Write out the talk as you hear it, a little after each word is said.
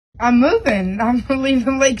I'm moving. I'm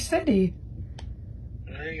leaving Lake City.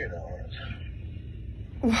 No, you're not.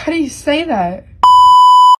 Why do you say that?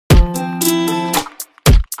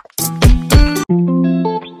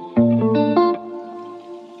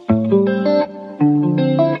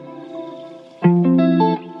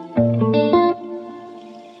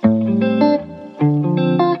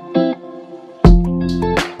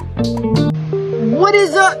 What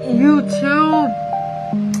is up, YouTube?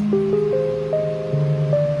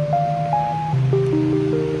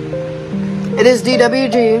 It is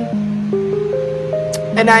DWG,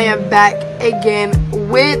 and I am back again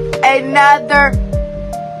with another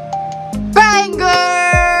banger!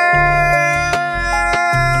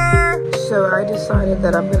 So I decided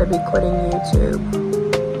that I'm going to be quitting YouTube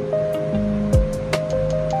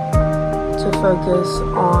to focus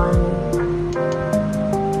on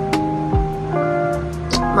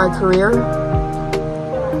my career.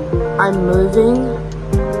 I'm moving.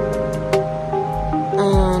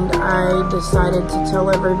 And I decided to tell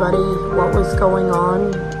everybody what was going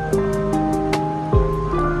on,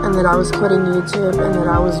 and that I was quitting YouTube, and that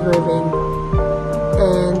I was moving.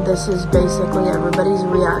 And this is basically everybody's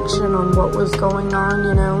reaction on what was going on,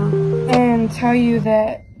 you know? And tell you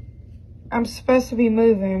that I'm supposed to be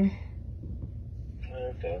moving.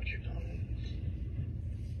 I thought you not.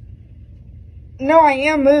 No, I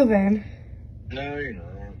am moving. No, you're not.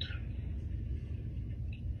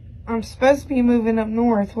 I'm supposed to be moving up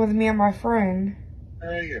north with me and my friend.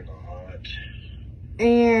 No, you're not.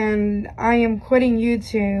 And I am quitting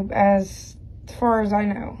YouTube as far as I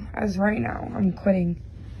know. As right now, I'm quitting.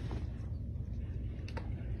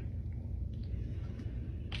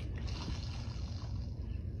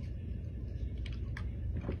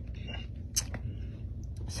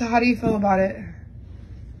 So how do you feel about it?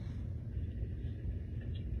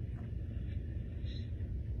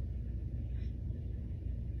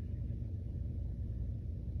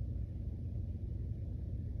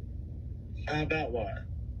 About what?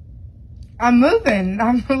 I'm moving.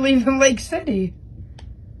 I'm leaving Lake City.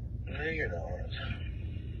 No, you're not.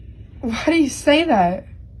 Why do you say that?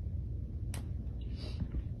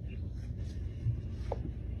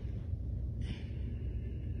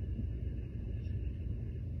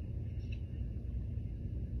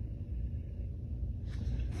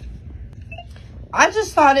 I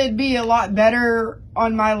just thought it'd be a lot better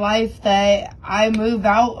on my life that I move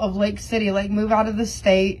out of Lake City, like move out of the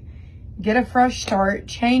state, get a fresh start,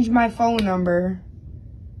 change my phone number.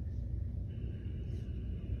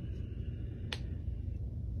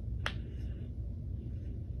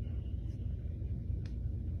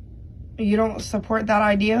 You don't support that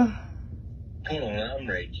idea? Hold on, I'm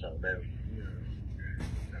reading something.